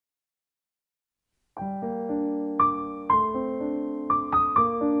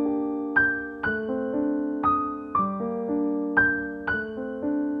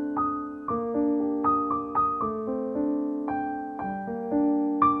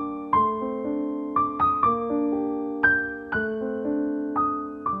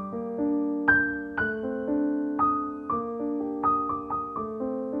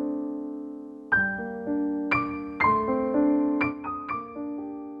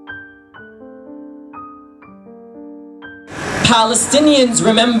Palestinians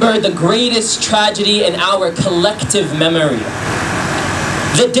remember the greatest tragedy in our collective memory.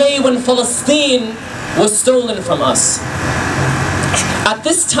 The day when Palestine was stolen from us. At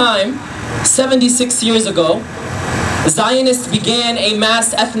this time, 76 years ago, Zionists began a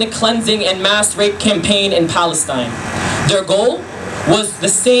mass ethnic cleansing and mass rape campaign in Palestine. Their goal was the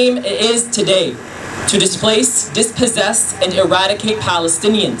same it is today, to displace, dispossess, and eradicate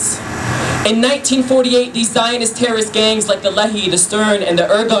Palestinians. In 1948, these Zionist terrorist gangs like the Lehi, the Stern, and the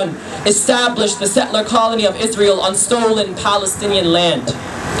Irgun established the settler colony of Israel on stolen Palestinian land.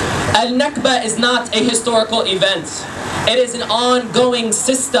 Nakba is not a historical event. It is an ongoing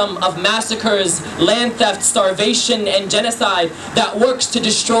system of massacres, land theft, starvation, and genocide that works to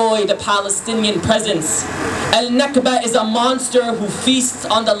destroy the Palestinian presence. Nakba is a monster who feasts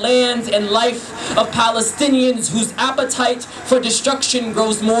on the lands and life of Palestinians whose appetite for destruction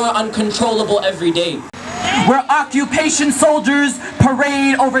grows more uncontrollable every day. Where occupation soldiers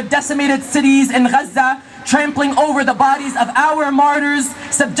parade over decimated cities in Gaza, trampling over the bodies of our martyrs,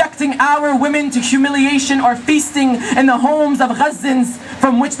 subjecting our women to humiliation, or feasting in the homes of Gazans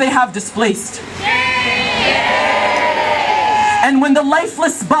from which they have displaced. And when the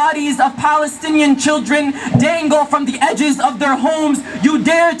lifeless bodies of Palestinian children dangle from the edges of their homes, you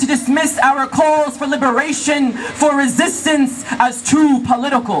dare to dismiss our calls for liberation, for resistance, as too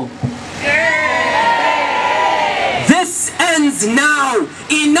political. This ends now.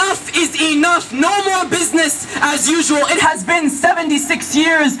 Enough is enough. No more business as usual. It has been 76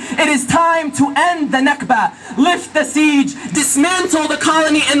 years. It is time to end the Nakba, lift the siege, dismantle the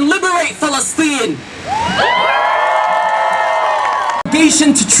colony, and liberate Palestine.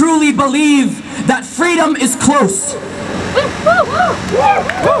 Obligation to truly believe that freedom is close.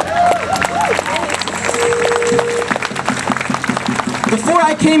 Before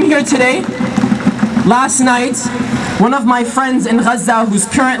I came here today, last night, one of my friends in Gaza who's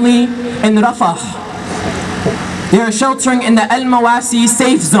currently in Rafah, they are sheltering in the Al-Mawasi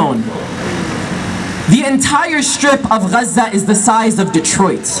safe zone. The entire strip of Gaza is the size of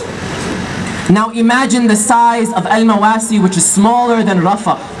Detroit. Now imagine the size of Al-Mawasi, which is smaller than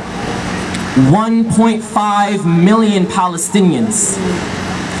Rafah. 1.5 million Palestinians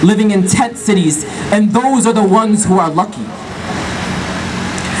living in tent cities, and those are the ones who are lucky.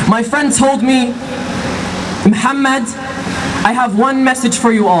 My friend told me, Muhammad, I have one message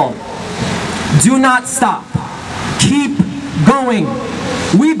for you all. Do not stop. Keep going.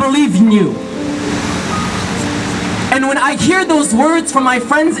 We believe in you. And when I hear those words from my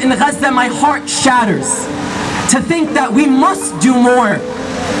friends in Gaza, my heart shatters. To think that we must do more.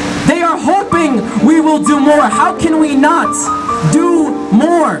 They are hoping we will do more. How can we not do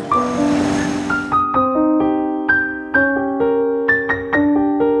more?